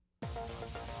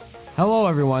Hello,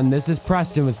 everyone. This is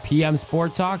Preston with PM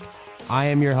Sport Talk. I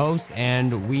am your host,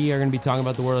 and we are going to be talking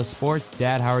about the world of sports.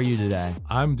 Dad, how are you today?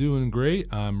 I'm doing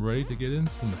great. I'm ready to get in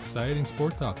some exciting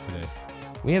sport talk today.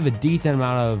 We have a decent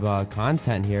amount of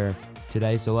content here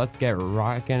today, so let's get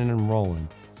rocking and rolling.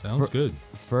 Sounds good.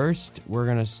 First, we're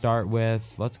going to start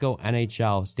with, let's go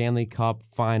NHL, Stanley Cup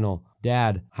Final.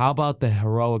 Dad, how about the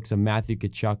heroics of Matthew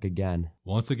Tkachuk again?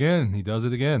 Once again, he does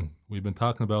it again. We've been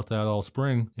talking about that all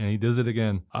spring, and he does it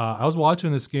again. I was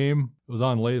watching this game. It was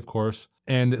on late, of course,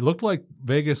 and it looked like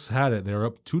Vegas had it. They were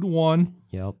up 2-1.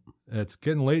 Yep. It's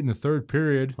getting late in the third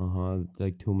period.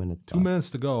 Like 2 minutes. 2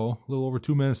 minutes to go, a little over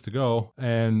 2 minutes to go.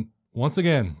 And once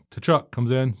again, Tkachuk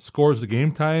comes in, scores the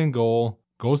game-tying goal,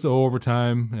 goes to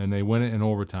overtime, and they win it in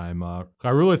overtime. I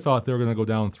really thought they were going to go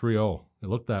down 3-0. It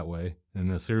looked that way,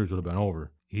 and the series would have been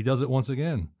over. He does it once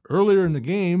again. Earlier in the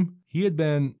game, he had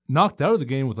been knocked out of the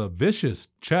game with a vicious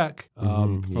check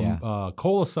from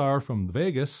Kolasar from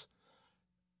Vegas.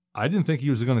 I didn't think he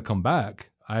was going to come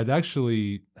back. I had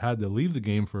actually had to leave the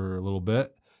game for a little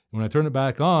bit. When I turned it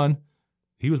back on,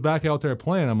 he was back out there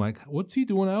playing. I'm like, what's he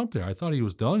doing out there? I thought he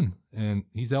was done. And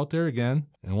he's out there again.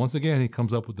 And once again, he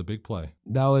comes up with the big play.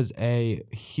 That was a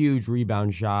huge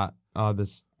rebound shot,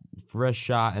 this first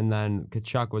shot, and then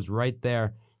Tkachuk was right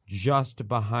there just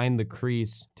behind the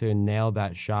crease to nail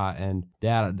that shot. And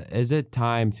Dad, is it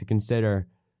time to consider,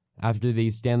 after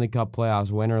these Stanley Cup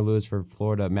playoffs, win or lose for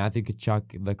Florida, Matthew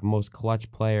Tkachuk the most clutch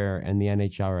player in the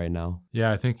NHL right now?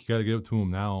 Yeah, I think you got to give it to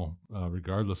him now,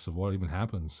 regardless of what even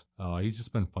happens. He's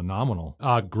just been phenomenal.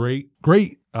 Great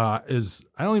is,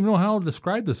 I don't even know how to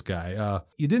describe this guy.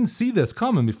 You didn't see this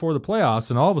coming before the playoffs,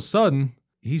 and all of a sudden,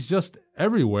 he's just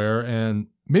everywhere. And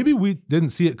maybe we didn't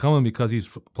see it coming because he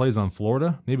plays on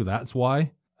Florida. Maybe that's why.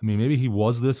 I mean, maybe he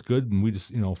was this good, and we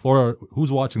just, Florida.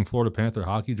 Who's watching Florida Panther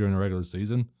hockey during the regular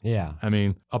season? Yeah. I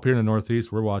mean, up here in the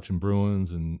Northeast, we're watching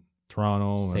Bruins and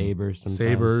Toronto,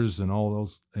 Sabres, and all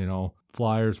those,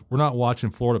 Flyers. We're not watching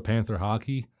Florida Panther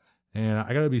hockey, and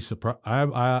I got to be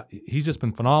surprised. He's just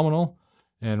been phenomenal,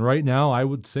 and right now, I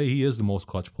would say he is the most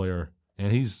clutch player,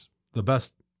 and he's the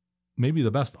best. Maybe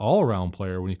the best all-around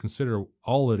player when you consider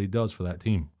all that he does for that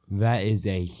team. That is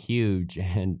a huge,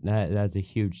 and that's a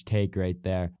huge take right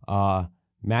there.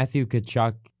 Matthew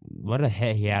Tkachuk, what a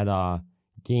hit he had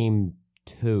game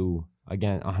 2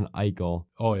 again on Eichel.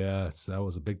 Oh, yes, that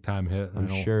was a big-time hit. I'm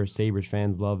sure Sabres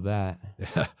fans love that.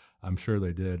 Yeah, I'm sure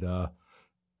they did.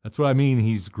 That's what I mean.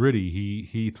 He's gritty.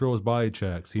 He throws body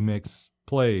checks. He makes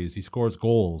plays. He scores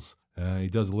goals. He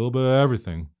does a little bit of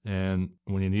everything, and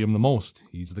when you need him the most,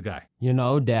 he's the guy.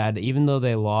 Dad, even though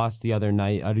they lost the other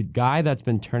night, a guy that's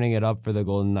been turning it up for the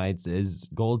Golden Knights is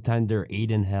goaltender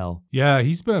Adin Hill. Yeah,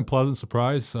 he's been a pleasant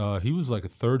surprise. He was like a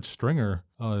third stringer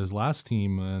on his last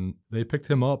team, and they picked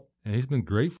him up, and he's been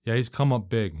great. Yeah, he's come up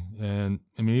big, and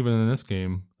I mean, even in this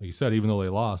game, like you said, even though they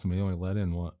lost, they only let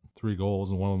in, 3 goals,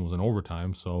 and one of them was in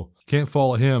overtime, so can't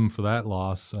fault him for that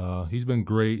loss. He's been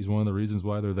great. He's one of the reasons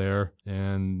why they're there,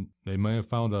 and they may have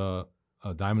found a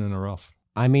diamond in the rough.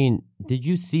 I mean, did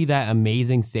you see that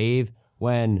amazing save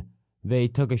when they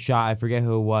took a shot? I forget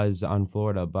who it was on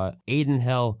Florida, but Adin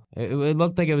Hill, it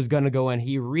looked like it was going to go in.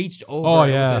 He reached over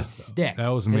with his stick. That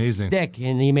was amazing. His stick,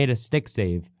 and he made a stick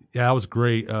save. Yeah, that was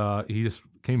great. He just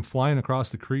came flying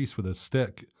across the crease with his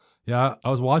stick. Yeah, I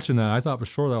was watching that. I thought for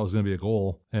sure that was going to be a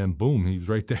goal, and boom, he was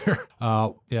right there.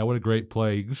 Yeah, what a great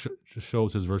play. Just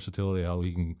shows his versatility, how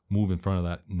he can move in front of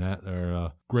that net.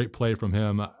 Great play from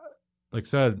him. Like I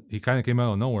said, he kind of came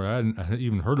out of nowhere. I hadn't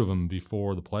even heard of him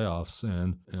before the playoffs,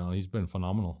 and he's been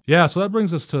phenomenal. Yeah, so that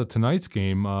brings us to tonight's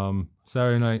game,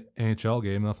 Saturday night NHL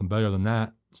game. Nothing better than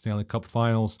that. Stanley Cup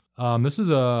Finals. This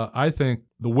is I think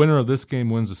the winner of this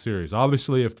game wins the series.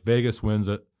 Obviously, if Vegas wins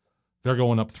it, they're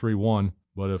going up 3-1.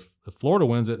 But if Florida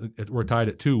wins it, we're tied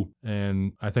at 2,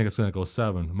 and I think it's going to go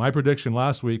 7. My prediction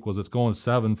last week was it's going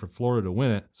 7 for Florida to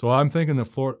win it. So I'm thinking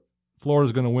that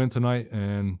Florida's going to win tonight,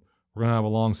 and we're going to have a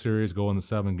long series going to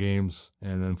 7 games,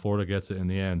 and then Florida gets it in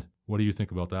the end. What do you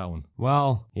think about that one?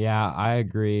 Well, yeah, I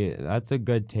agree. That's a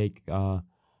good take.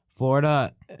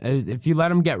 Florida, if you let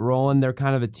them get rolling, they're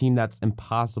kind of a team that's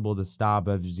impossible to stop,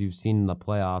 as you've seen in the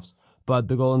playoffs. But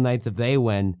the Golden Knights, if they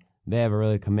win, they have a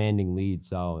really commanding lead,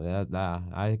 so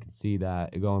I can see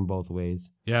that going both ways.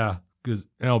 Yeah, because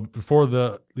before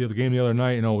the game the other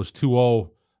night, it was 2-0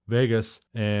 Vegas,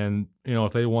 and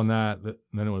if they won that, then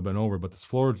it would have been over. But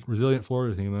this resilient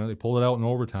Florida team, they pulled it out in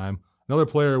overtime. Another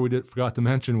player we forgot to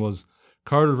mention was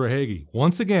Carter Verhaeghe,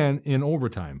 once again in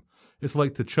overtime. It's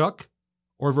like Tkachuk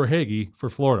or Verhaeghe for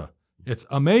Florida. It's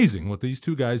amazing what these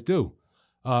two guys do.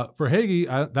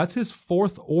 Verhage, that's his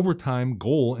 4th overtime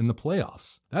goal in the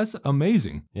playoffs. That's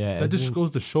amazing. Yeah, that just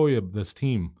goes to show you this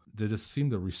team. They just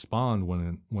seem to respond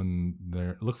when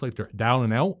it looks like they're down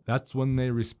and out. That's when they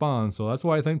respond. So that's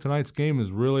why I think tonight's game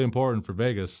is really important for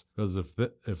Vegas, because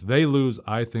if they lose,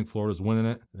 I think Florida's winning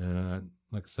it. And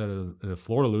like I said, if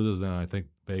Florida loses, then I think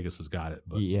Vegas has got it.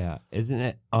 But yeah, isn't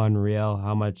it unreal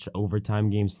how much overtime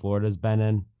games Florida's been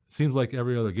in? Seems like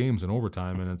every other game's in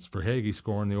overtime, and it's Verhage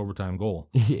scoring the overtime goal.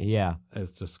 Yeah.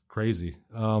 It's just crazy.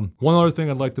 One other thing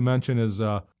I'd like to mention is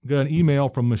got an email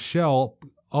from Michelle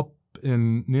up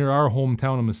near our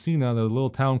hometown of Messina, the little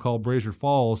town called Brazier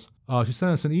Falls. She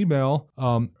sent us an email.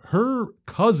 Her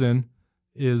cousin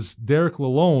is Derek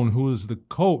Lalone, who is the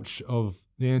coach of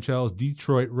the NHL's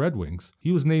Detroit Red Wings.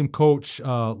 He was named coach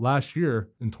last year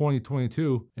in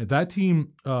 2022. And that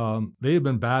team, they have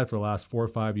been bad for the last 4 or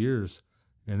 5 years.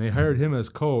 And they hired him as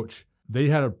coach. They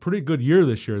had a pretty good year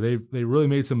this year. They really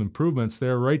made some improvements.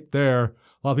 They're right there.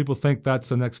 A lot of people think that's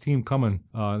the next team coming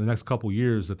in the next couple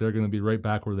years, that they're going to be right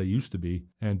back where they used to be.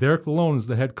 And Derek Lalone is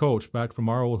the head coach back from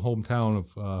our old hometown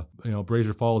of,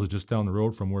 Brazier Falls is just down the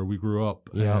road from where we grew up.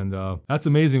 Yep. And that's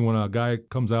amazing when a guy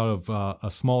comes out of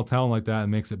a small town like that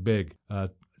and makes it big.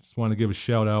 Just want to give a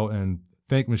shout out and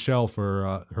thank Michelle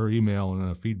for her email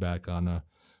and feedback on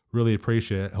really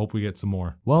appreciate it. Hope we get some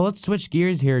more. Well, let's switch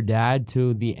gears here, Dad,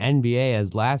 to the NBA,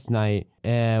 as last night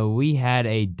we had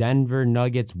a Denver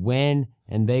Nuggets win,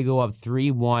 and they go up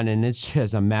 3-1, and it's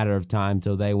just a matter of time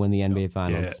till they win the NBA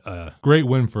Finals. Yeah, great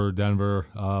win for Denver.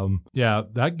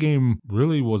 That game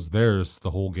really was theirs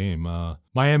the whole game.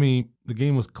 Miami, the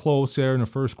game was close there in the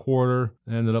first quarter.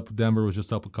 It ended up Denver was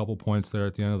just up a couple points there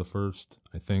at the end of the first,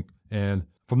 I think. And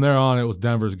from there on, it was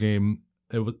Denver's game.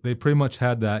 They pretty much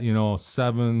had that,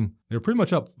 7. They were pretty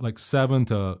much up like 7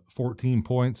 to 14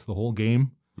 points the whole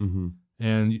game. Mm-hmm.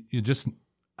 And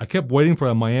I kept waiting for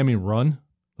a Miami run,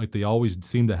 like they always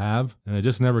seem to have, and it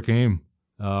just never came.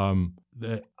 I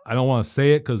don't want to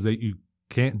say it because you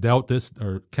can't doubt this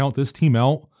or count this team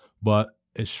out, but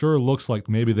it sure looks like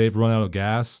maybe they've run out of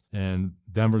gas, and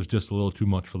Denver's just a little too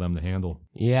much for them to handle.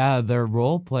 Yeah, their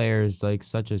role players, like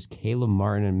such as Caleb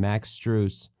Martin and Max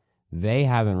Strus, they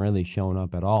haven't really shown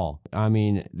up at all. I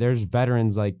mean, there's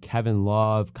veterans like Kevin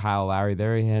Love, Kyle Lowry,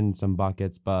 they're hitting some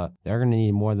buckets, but they're going to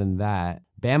need more than that.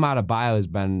 Bam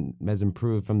Adebayo has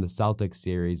improved from the Celtics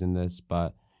series in this,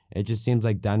 but it just seems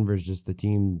like Denver's just the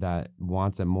team that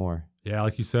wants it more. Yeah,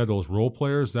 like you said, those role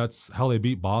players, that's how they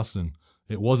beat Boston.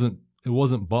 It wasn't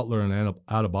Butler and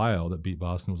Adebayo that beat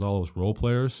Boston. It was all those role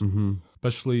players. Mm-hmm.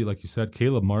 Especially, like you said,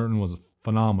 Caleb Martin was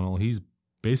phenomenal. He's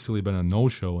basically been a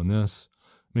no-show in this.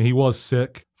 I mean, he was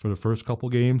sick for the first couple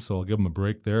games, so I'll give him a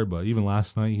break there. But even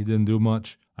last night, he didn't do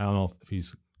much. I don't know if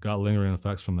he's got lingering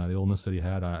effects from that illness that he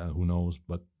had. Who knows?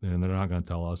 But they're not going to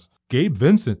tell us. Gabe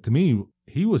Vincent, to me,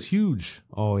 he was huge.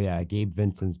 Oh, yeah. Gabe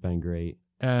Vincent's been great.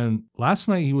 And last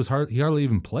night, he hardly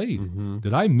even played. Mm-hmm.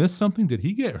 Did I miss something? Did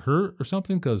he get hurt or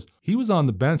something? Because he was on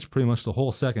the bench pretty much the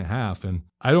whole second half. And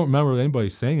I don't remember anybody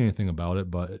saying anything about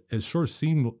it, but it sure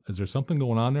seemed, is there something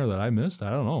going on there that I missed? I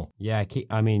don't know. Yeah,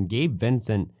 I mean, Gabe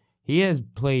Vincent, he has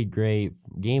played great.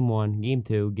 Game 1, Game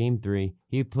 2, Game 3.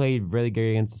 He played really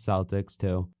good against the Celtics,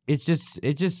 too. It's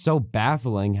just so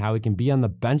baffling how he can be on the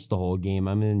bench the whole game.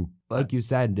 I mean, like you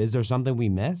said, is there something we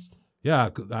missed? Yeah,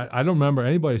 I don't remember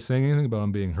anybody saying anything about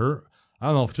him being hurt. I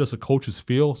don't know if it's just a coach's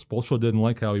feel. Spoelstra didn't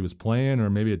like how he was playing,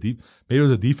 or maybe it was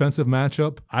a defensive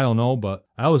matchup. I don't know, but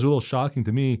that was a little shocking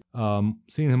to me,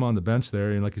 seeing him on the bench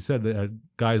there. And like you said, they had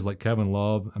guys like Kevin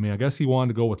Love. I mean, I guess he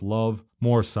wanted to go with Love,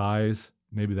 more size.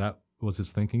 Maybe that was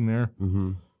his thinking there.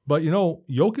 Mm-hmm. But,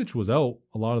 Jokic was out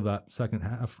a lot of that second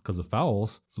half because of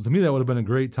fouls. So to me, that would have been a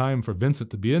great time for Vincent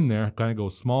to be in there, kind of go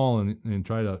small and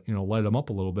try to, light him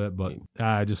up a little bit. But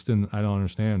I don't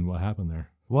understand what happened there.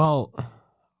 Well,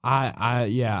 I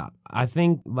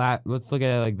think let's look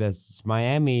at it like this.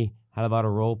 Miami had a lot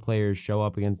of role players show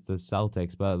up against the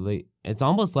Celtics, but it's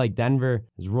almost like Denver's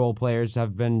role players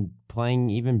have been playing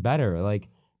even better. Like,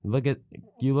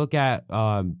 you look at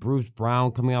Bruce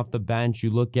Brown coming off the bench. You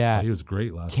look at he was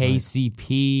great last night.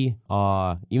 KCP.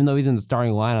 Even though he's in the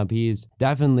starting lineup, he's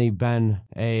definitely been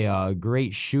a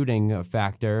great shooting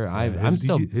factor. Yeah,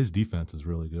 his defense is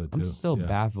really good too. I'm still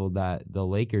baffled that the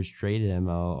Lakers traded him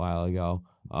a while ago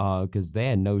because they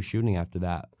had no shooting after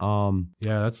that.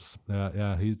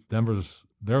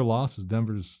 Their loss is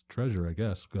Denver's treasure, I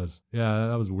guess, because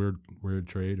that was a weird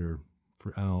trade, or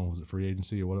I don't know, was it free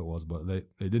agency or what it was, but they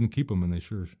didn't keep him, and they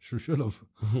sure should have.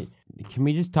 Can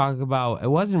we just talk about, it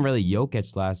wasn't really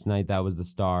Jokic last night that was the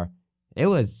star. It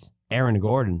was Aaron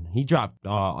Gordon. He dropped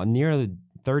nearly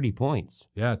 30 points.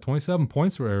 Yeah, 27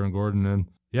 points for Aaron Gordon, and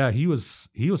yeah, he was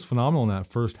phenomenal in that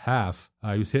first half.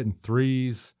 He was hitting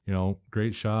threes,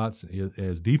 great shots.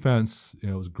 His defense,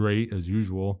 was great as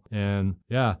usual. And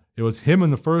yeah, it was him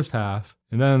in the first half,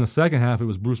 and then in the second half it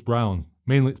was Bruce Brown,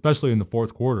 mainly, especially in the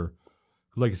fourth quarter.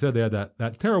 Because like you said, they had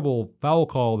that terrible foul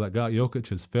call that got Jokic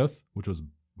his fifth, which was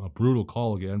a brutal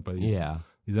call again. But these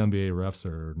NBA refs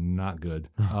are not good.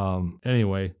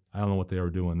 Anyway, I don't know what they were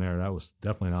doing there. That was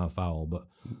definitely not a foul, but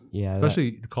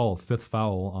especially to call a fifth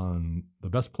foul on the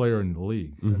best player in the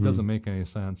league. Mm-hmm. That doesn't make any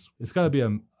sense. It's got to be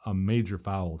a major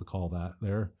foul to call that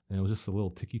there. And it was just a little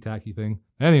ticky-tacky thing.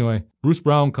 Anyway, Bruce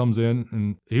Brown comes in,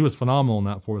 and he was phenomenal in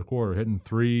that fourth quarter, hitting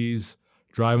threes,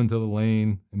 driving to the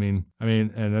lane. I mean,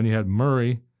 and then you had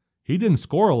Murray. He didn't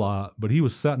score a lot, but he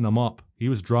was setting them up. He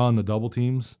was drawing the double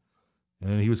teams,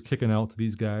 and he was kicking out to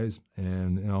these guys.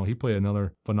 And, he played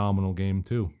another phenomenal game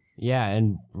too. Yeah,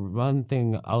 and one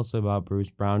thing also about Bruce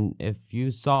Brown, if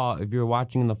you were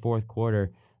watching in the fourth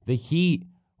quarter, the Heat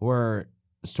were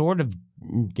sort of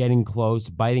getting close,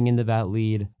 biting into that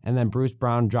lead, and then Bruce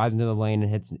Brown drives into the lane and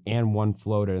hits one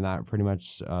floater, and that pretty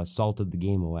much salted the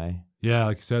game away. Yeah,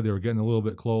 like you said, they were getting a little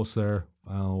bit close there.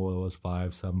 I don't know what it was,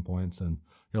 5-7 points, and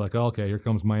you're like, okay, here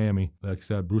comes Miami. Like you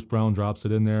said, Bruce Brown drops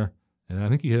it in there, and I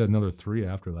think he hit another three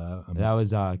after that. That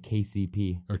was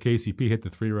KCP. Or KCP hit the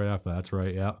three right after that. That's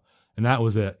right, yeah. And that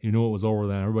was it. You knew it was over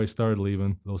then. Everybody started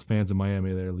leaving. Those fans in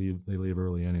Miami, they leave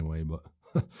early anyway. But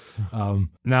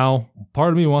now,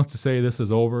 part of me wants to say this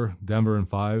is over, Denver in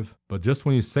 5. But just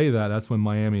when you say that, that's when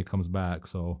Miami comes back.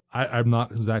 So I'm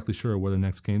not exactly sure where the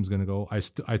next game's going to go.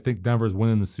 I think Denver's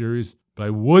winning the series, but I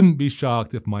wouldn't be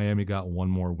shocked if Miami got one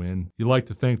more win. You like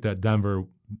to think that Denver,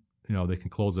 they can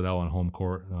close it out on home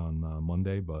court on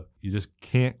Monday, but you just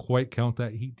can't quite count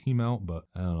that Heat team out. But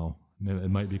I don't know.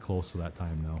 It might be close to that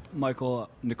time now. Michael,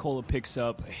 Nikola picks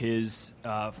up his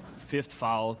fifth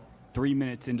foul 3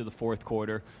 minutes into the fourth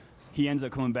quarter. He ends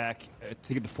up coming back, I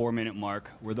think, at the 4-minute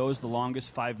mark. Were those the longest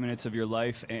 5 minutes of your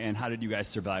life, and how did you guys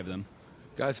survive them?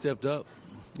 Guys stepped up.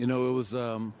 It was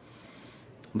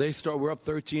we're up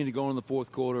 13 to go in the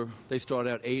fourth quarter. They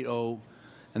started out 8-0,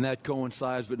 and that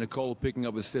coincides with Nikola picking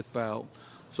up his fifth foul.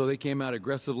 So they came out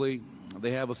aggressively.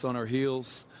 They have us on our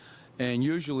heels. And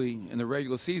usually in the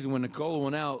regular season, when Nikola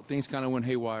went out, things kind of went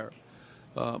haywire.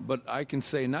 But I can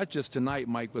say not just tonight,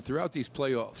 Mike, but throughout these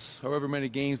playoffs, however many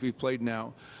games we've played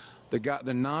now,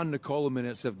 the non-Nikola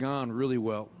minutes have gone really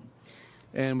well.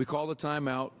 And we called a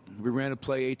timeout. We ran a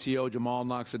play, ATO. Jamal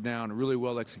knocks it down, really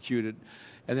well executed.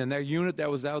 And then that unit that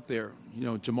was out there,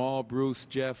 Jamal, Bruce,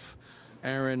 Jeff,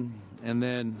 Aaron, and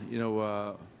then,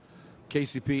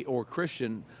 KCP or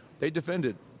Christian, they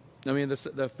defended. I mean,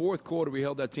 the fourth quarter, we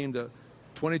held that team to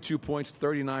 22 points,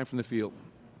 39 from the field.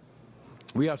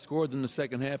 We outscored in the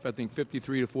second half, I think,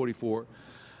 53-44.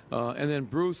 And then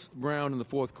Bruce Brown in the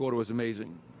fourth quarter was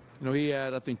amazing. He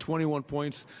had, I think, 21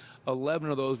 points. 11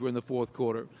 of those were in the fourth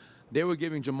quarter. They were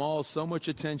giving Jamal so much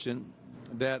attention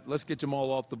that let's get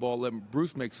Jamal off the ball, let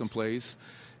Bruce make some plays.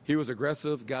 He was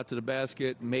aggressive, got to the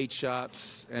basket, made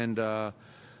shots, and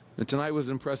tonight was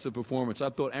an impressive performance.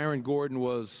 I thought Aaron Gordon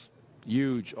was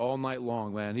huge all night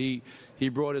long, man. He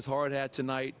brought his hard hat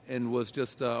tonight and was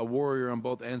just a warrior on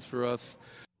both ends for us.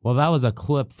 Well, that was a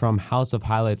clip from House of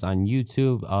Highlights on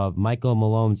YouTube of Michael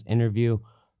Malone's interview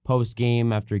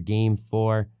post-game after Game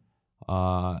 4.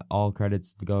 All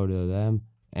credits to go to them.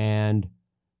 And,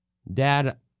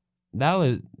 Dad, that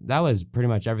was pretty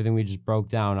much everything we just broke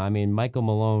down. I mean, Michael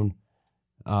Malone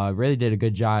really did a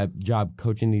good job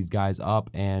coaching these guys up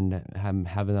and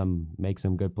having them make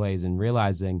some good plays and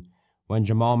realizing when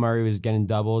Jamal Murray was getting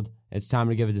doubled, it's time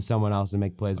to give it to someone else and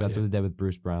make plays. That's what they did with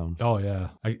Bruce Brown. Oh, yeah.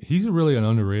 He's really an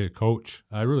underrated coach.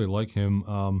 I really like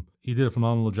him. He did a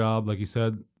phenomenal job. Like you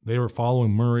said, they were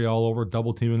following Murray all over,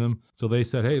 double teaming him. So they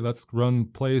said, hey, let's run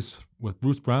plays with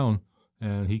Bruce Brown.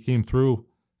 And he came through,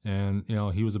 and,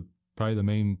 he was probably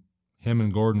him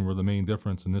and Gordon were the main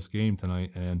difference in this game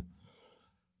tonight. And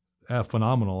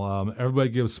phenomenal. Everybody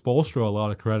gives Spoelstra a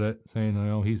lot of credit,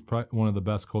 saying he's probably one of the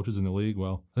best coaches in the league.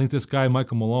 Well, I think this guy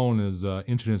Michael Malone is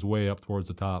inching his way up towards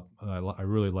the top. I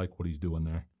really like what he's doing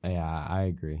there. Yeah, I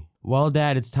agree. Well,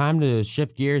 Dad, it's time to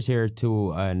shift gears here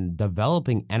to a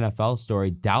developing NFL story.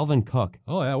 Dalvin Cook.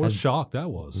 Oh, yeah, what a shock that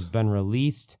was. Has been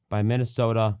released by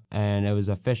Minnesota, and it was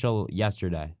official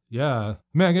yesterday. Yeah.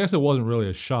 I guess it wasn't really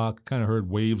a shock. Kind of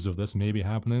heard waves of this maybe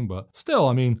happening, but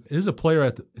still, it is a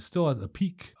player still at the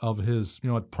peak of his,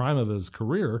 at prime of his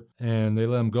career, and they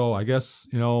let him go. I guess,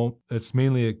 it's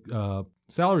mainly a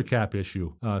salary cap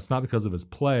issue. It's not because of his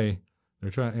play. They're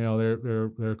trying,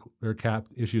 their cap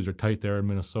issues are tight there in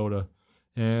Minnesota.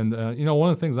 And, one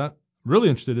of the things really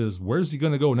interested is where's he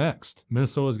going to go next?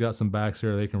 Minnesota's got some backs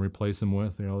there they can replace him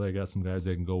with. They got some guys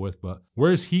they can go with, but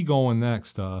where's he going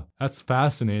next? That's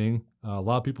fascinating. A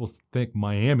lot of people think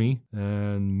Miami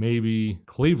and maybe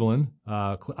Cleveland.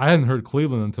 I hadn't heard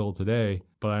Cleveland until today,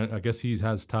 but I guess he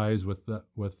has ties with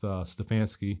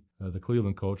Stefanski, the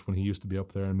Cleveland coach, when he used to be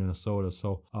up there in Minnesota.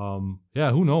 So,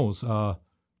 who knows?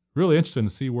 Really interesting to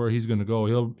see where he's going to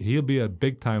go. He'll be a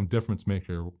big-time difference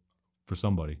maker for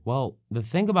somebody. Well, the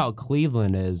thing about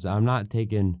Cleveland is, I'm not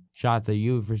taking shots at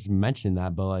you for mentioning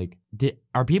that, but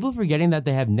are people forgetting that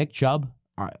they have Nick Chubb?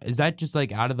 Is that just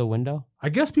out of the window? I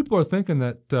guess people are thinking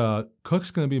that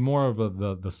Cook's going to be more of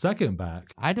the second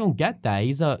back. I don't get that.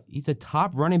 He's a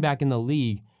top running back in the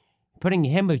league. Putting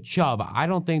him with Chubb, I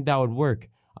don't think that would work.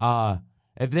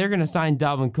 If they're going to sign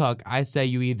Dalvin Cook, I say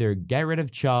you either get rid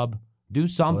of Chubb, do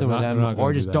something with him,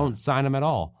 or just don't sign him at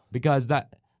all, because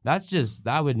that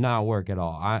would not work at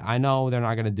all. I know they're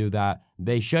not going to do that.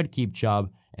 They should keep Chubb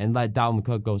and let Dalvin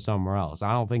Cook go somewhere else.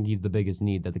 I don't think he's the biggest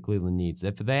need that the Cleveland needs.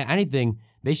 If anything,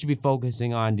 they should be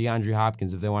focusing on DeAndre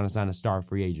Hopkins if they want to sign a star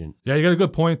free agent. Yeah, you got a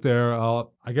good point there.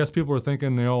 I guess people are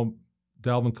thinking,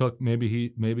 Dalvin Cook, maybe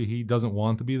he doesn't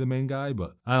want to be the main guy,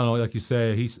 but I don't know. Like you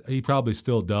say, he probably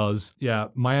still does. Yeah,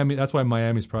 Miami. That's why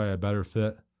Miami's probably a better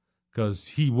fit, because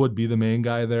he would be the main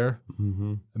guy there.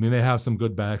 Mm-hmm. I mean, they have some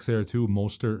good backs there too,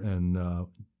 Mostert and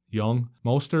Young.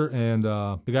 Mostert and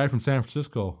the guy from San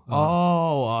Francisco.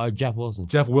 Jeff Wilson.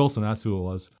 Jeff Wilson, that's who it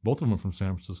was. Both of them are from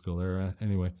San Francisco there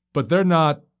anyway. But they're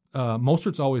not,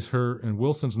 Mostert's always hurt, and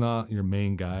Wilson's not your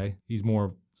main guy. He's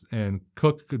more, and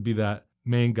Cook could be that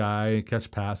main guy,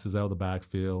 catch passes out of the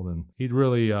backfield, and he'd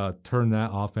really turn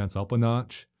that offense up a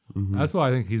notch. Mm-hmm. That's why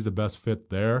I think he's the best fit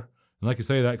there. And like you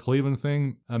say, that Cleveland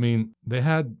thing, I mean, they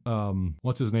had,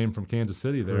 what's his name from Kansas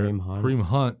City there? Kareem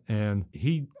Hunt. And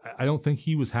I don't think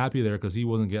he was happy there because he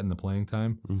wasn't getting the playing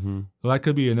time. Mm-hmm. Well, that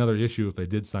could be another issue if they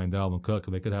did sign Dalvin Cook.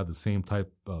 They could have the same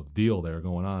type of deal there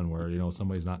going on where,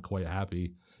 somebody's not quite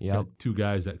happy. Yep. Two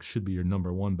guys that should be your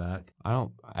number one back. I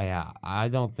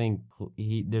don't think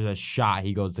there's a shot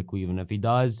he goes to Cleveland. If he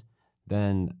does,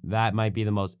 then that might be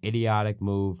the most idiotic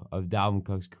move of Dalvin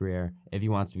Cook's career if he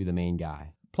wants to be the main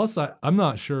guy. Plus, I'm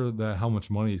not sure that how much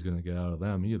money he's going to get out of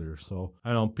them either. So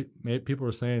I don't. People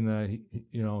are saying that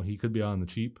he could be on the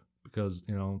cheap because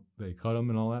they cut him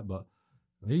and all that, but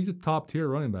he's a top tier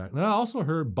running back. And I also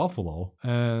heard Buffalo,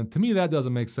 and to me that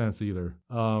doesn't make sense either.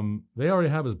 They already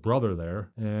have his brother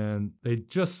there, and they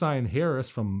just signed Harris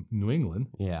from New England.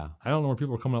 Yeah, I don't know where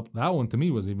people are coming up. That one to me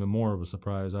was even more of a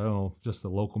surprise. I don't know, just the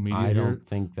local media. I don't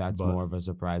think that's more of a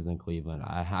surprise than Cleveland.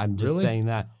 I'm just saying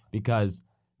that because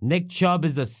Nick Chubb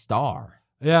is a star.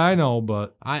 Yeah, I know,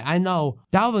 but I know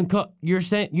Dalvin Cook.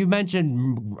 You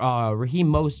mentioned Raheem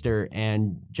Mostert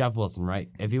and Jeff Wilson, right?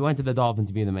 If he went to the Dolphins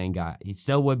to be the main guy, he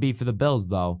still would be for the Bills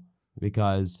though,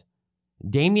 because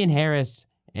Damian Harris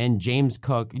and James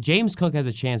Cook. James Cook has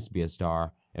a chance to be a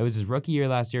star. It was his rookie year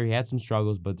last year. He had some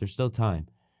struggles, but there's still time.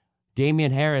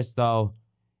 Damian Harris, though,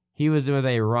 he was with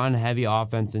a run-heavy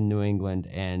offense in New England,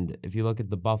 and if you look at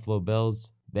the Buffalo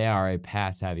Bills, they are a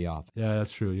pass-heavy offense. Yeah,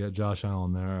 that's true. You got Josh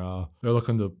Allen there. They're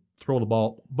looking to throw the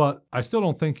ball, but I still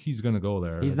don't think he's going to go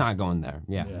there. He's not going there.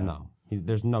 Yeah. No.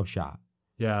 There's no shot.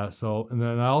 Yeah, so, and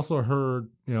then I also heard,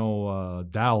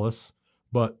 Dallas,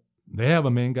 but they have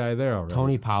a main guy there already.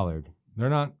 Tony Pollard.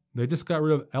 They just got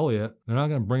rid of Elliott. They're not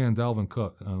going to bring in Dalvin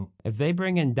Cook. If they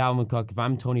bring in Dalvin Cook, if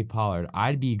I'm Tony Pollard,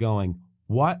 I'd be going,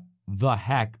 what the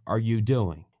heck are you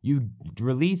doing? You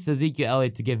release Ezekiel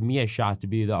Elliott to give me a shot to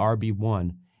be the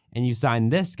RB1, and you sign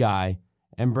this guy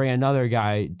and bring another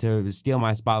guy to steal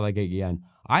my spotlight again.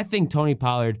 I think Tony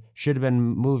Pollard should have been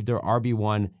moved to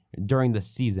RB1 during the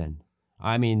season.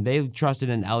 I mean, they trusted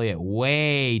in Elliott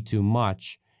way too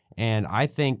much, and I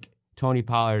think Tony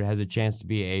Pollard has a chance to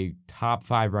be a top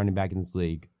 5 running back in this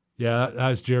league. Yeah,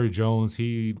 that's Jerry Jones.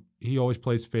 He always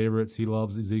plays favorites. He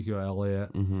loves Ezekiel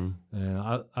Elliott. Mm-hmm.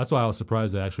 And that's why I was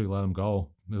surprised they actually let him go.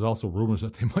 There's also rumors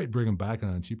that they might bring him back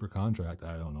on a cheaper contract.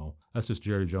 I don't know. That's just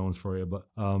Jerry Jones for you. But,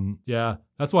 yeah,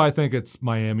 that's why I think it's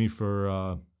Miami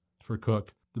for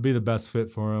Cook to be the best fit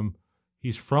for him.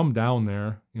 He's from down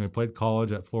there. He played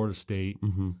college at Florida State.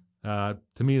 Mm-hmm.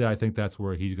 To me, I think that's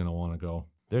where he's going to want to go.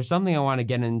 There's something I want to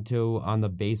get into on the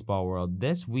baseball world.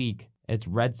 This week, it's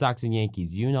Red Sox and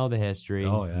Yankees. You know the history,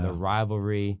 the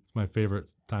rivalry. It's my favorite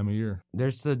time of year.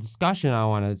 There's a discussion I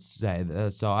want to say.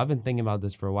 So I've been thinking about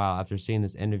this for a while after seeing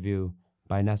this interview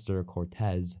by Nestor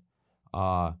Cortez.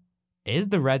 Is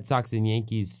the Red Sox and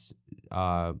Yankees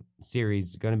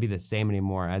series going to be the same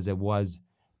anymore as it was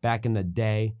back in the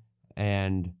day?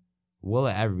 And will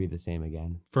it ever be the same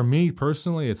again? For me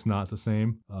personally, it's not the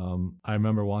same. I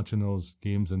remember watching those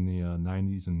games in the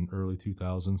 90s and early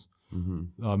 2000s.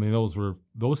 Mm-hmm. I mean,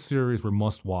 those series were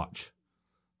must watch.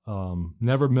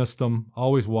 Never missed them.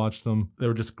 Always watched them. They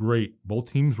were just great.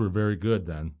 Both teams were very good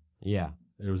then. Yeah.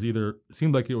 It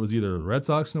seemed like it was either the Red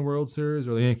Sox in the World Series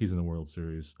or the Yankees in the World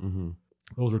Series. Mm-hmm.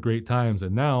 Those were great times.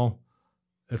 And now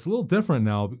it's a little different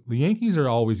now. The Yankees are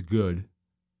always good.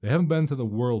 They haven't been to the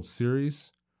World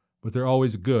Series, but they're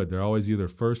always good. They're always either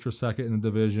first or second in the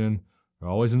division. They're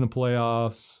always in the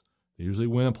playoffs. They usually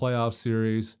win a playoff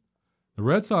series. The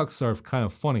Red Sox are kind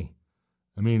of funny.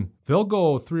 I mean, they'll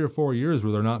go 3 or 4 years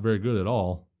where they're not very good at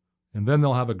all, and then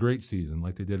they'll have a great season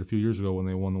like they did a few years ago when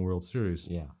they won the World Series.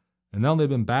 Yeah. And now they've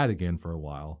been bad again for a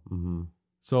while. Mm-hmm.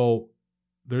 So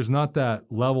there's not that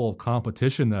level of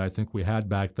competition that I think we had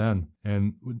back then.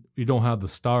 And you don't have the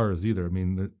stars either. I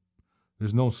mean,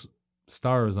 there's no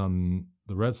stars on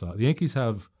the Red Sox. The Yankees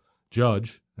have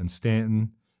Judge and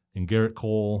Stanton and Garrett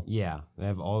Cole. Yeah, they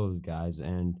have all those guys.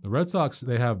 And the Red Sox,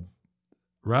 they have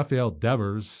Rafael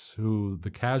Devers, who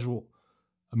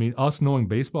us knowing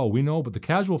baseball, we know, but the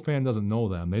casual fan doesn't know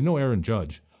them. They know Aaron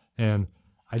Judge. And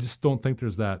I just don't think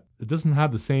there's that. It doesn't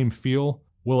have the same feel.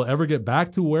 Will it ever get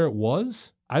back to where it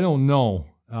was? I don't know.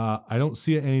 I don't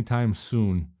see it anytime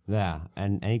soon. Yeah,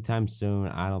 and anytime soon,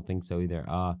 I don't think so either.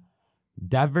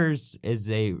 Devers is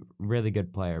a really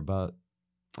good player, but,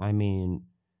 I mean,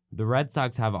 the Red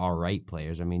Sox have all right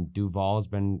players. I mean, Duvall's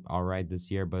been all right this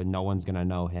year, but no one's going to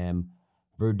know him.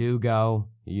 Verdugo,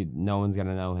 no one's going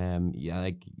to know him.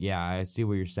 Yeah, I see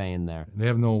what you're saying there. They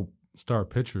have no star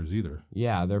pitchers either.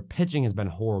 Yeah, their pitching has been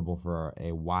horrible for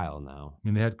a while now. I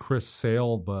mean, they had Chris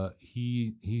Sale, but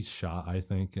he's shot, I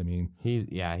think. I mean,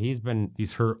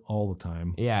 he's hurt all the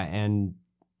time. Yeah, and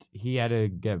he had to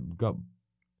got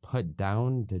put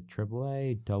down to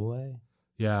AAA, AA.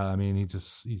 Yeah, I mean, he's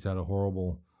had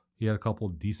he had a couple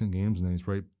of decent games, and then he's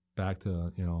right back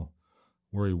to,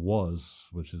 where he was,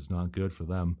 which is not good for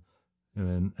them.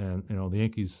 And the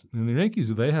Yankees,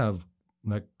 they have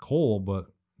like Cole, but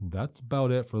that's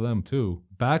about it for them too.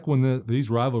 Back when these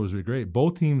rivalries were great,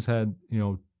 both teams had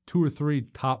 2 or 3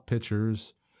 top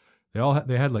pitchers.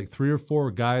 They had like 3 or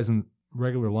 4 guys in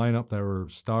regular lineup that were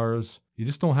stars. You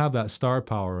just don't have that star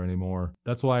power anymore.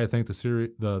 That's why I think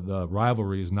the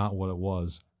rivalry is not what it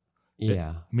was.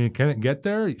 Yeah. Can it get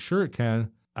there? Sure it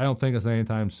can. I don't think it's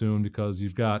anytime soon because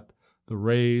you've got the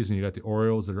Rays and you got the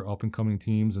Orioles that are up and coming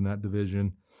teams in that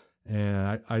division.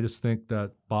 And I just think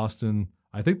that Boston,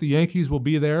 I think the Yankees will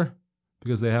be there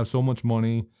because they have so much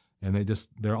money and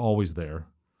they're always there.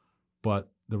 But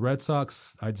the Red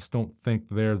Sox, I just don't think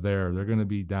they're there. They're going to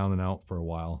be down and out for a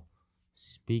while.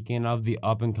 Speaking of the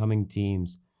up-and-coming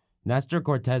teams, Nestor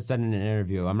Cortez said in an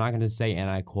interview, I'm not going to say, and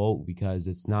I quote, because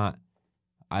it's not,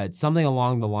 it's something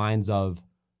along the lines of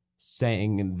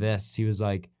saying this. He was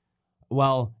like,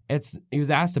 well, he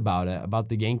was asked about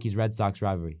the Yankees-Red Sox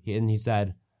rivalry, and he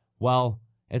said, well,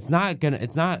 it's not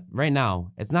right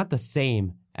now, it's not the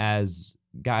same as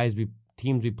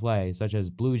teams we play, such as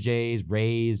Blue Jays,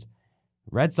 Rays.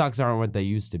 Red Sox aren't what they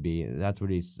used to be. That's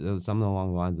what something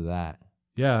along the lines of that.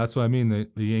 Yeah, that's what I mean.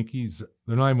 The Yankees,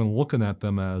 they're not even looking at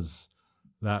them as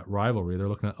that rivalry. They're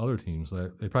looking at other teams.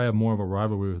 They probably have more of a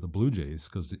rivalry with the Blue Jays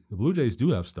because the Blue Jays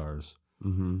do have stars.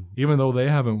 Mm-hmm. Even though they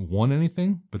haven't won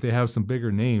anything, but they have some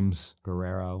bigger names.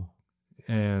 Guerrero.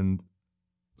 And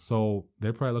so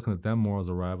they're probably looking at them more as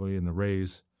a rivalry in the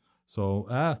Rays. So,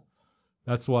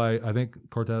 that's why I think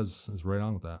Cortez is right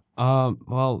on with that.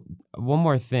 Well, one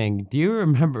more thing. Do you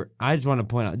remember, I just want to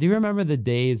point out, do you remember the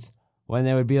days when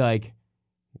they would be like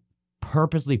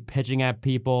purposely pitching at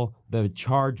people, the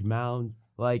charge mounds?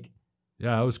 Like,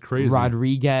 yeah, it was crazy.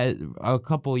 Rodriguez, a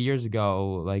couple of years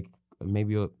ago, like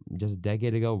maybe just a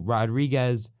decade ago,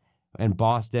 Rodriguez in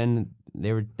Boston,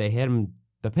 they hit him,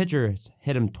 the pitchers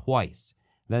hit him twice.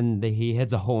 Then he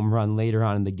hits a home run later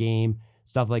on in the game,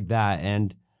 stuff like that.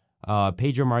 And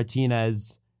Pedro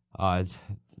Martinez,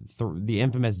 the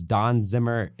infamous Don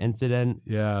Zimmer incident.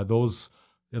 Yeah, those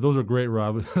are great,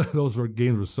 Rob. Those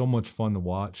games were so much fun to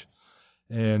watch.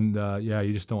 And,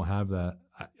 you just don't have that.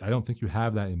 I don't think you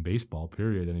have that in baseball,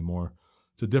 period, anymore.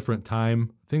 It's a different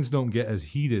time. Things don't get as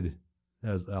heated,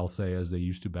 as they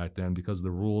used to back then because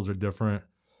the rules are different.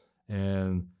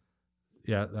 And,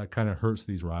 yeah, that kind of hurts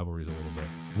these rivalries a little bit.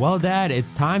 Well, Dad,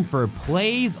 it's time for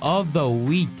Plays of the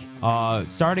Week.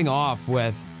 Starting off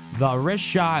with the wrist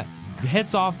shot,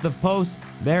 hits off the post.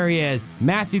 There he is.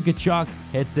 Matthew Tkachuk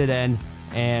hits it in,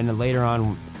 and later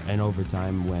on in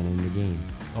overtime winning the game.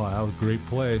 Oh, that was a great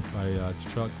play by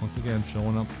Tkachuk, once again,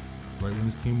 showing up right when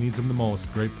his team needs him the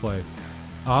most. Great play.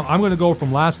 I'm going to go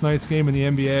from last night's game in the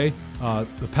NBA.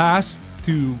 The pass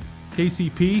to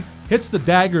KCP hits the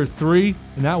dagger 3,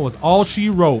 and that was all she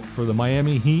wrote for the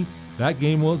Miami Heat. That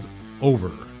game was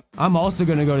over. I'm also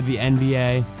going to go to the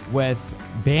NBA with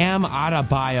Bam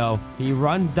Adebayo. He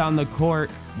runs down the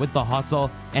court with the hustle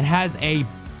and has a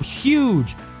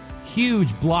huge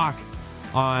block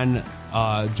on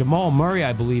Jamal Murray,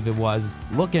 I believe it was,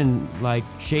 looking like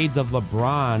shades of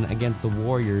LeBron against the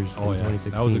Warriors in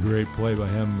 2016. That was a great play by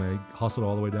him. They hustled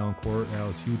all the way down court. That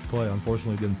was a huge play.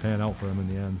 Unfortunately, it didn't pan out for him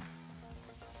in the end.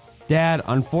 Dad,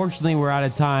 unfortunately, we're out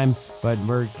of time, but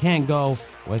we can't go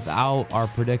without our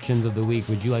predictions of the week.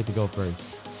 Would you like to go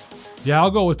first? Yeah,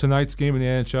 I'll go with tonight's game in the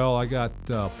NHL. I got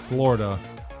Florida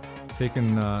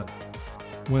taking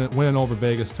winning over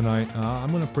Vegas tonight.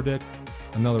 I'm going to predict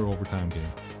another overtime game.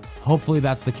 Hopefully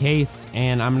that's the case,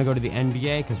 and I'm going to go to the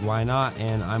NBA because why not?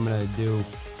 And I'm going to do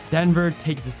Denver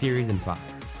takes the series in 5.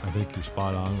 I think you're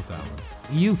spot on with that one.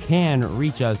 You can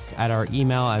reach us at our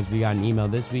email, as we got an email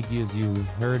this week, as you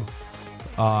heard,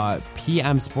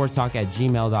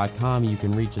 pmsporttalk@gmail.com. You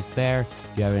can reach us there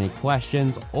if you have any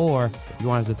questions, or if you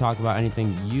want us to talk about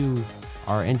anything you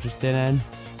are interested in.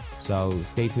 So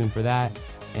stay tuned for that.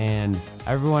 And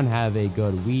everyone have a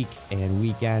good week and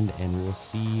weekend, and we'll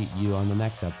see you on the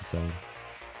next episode.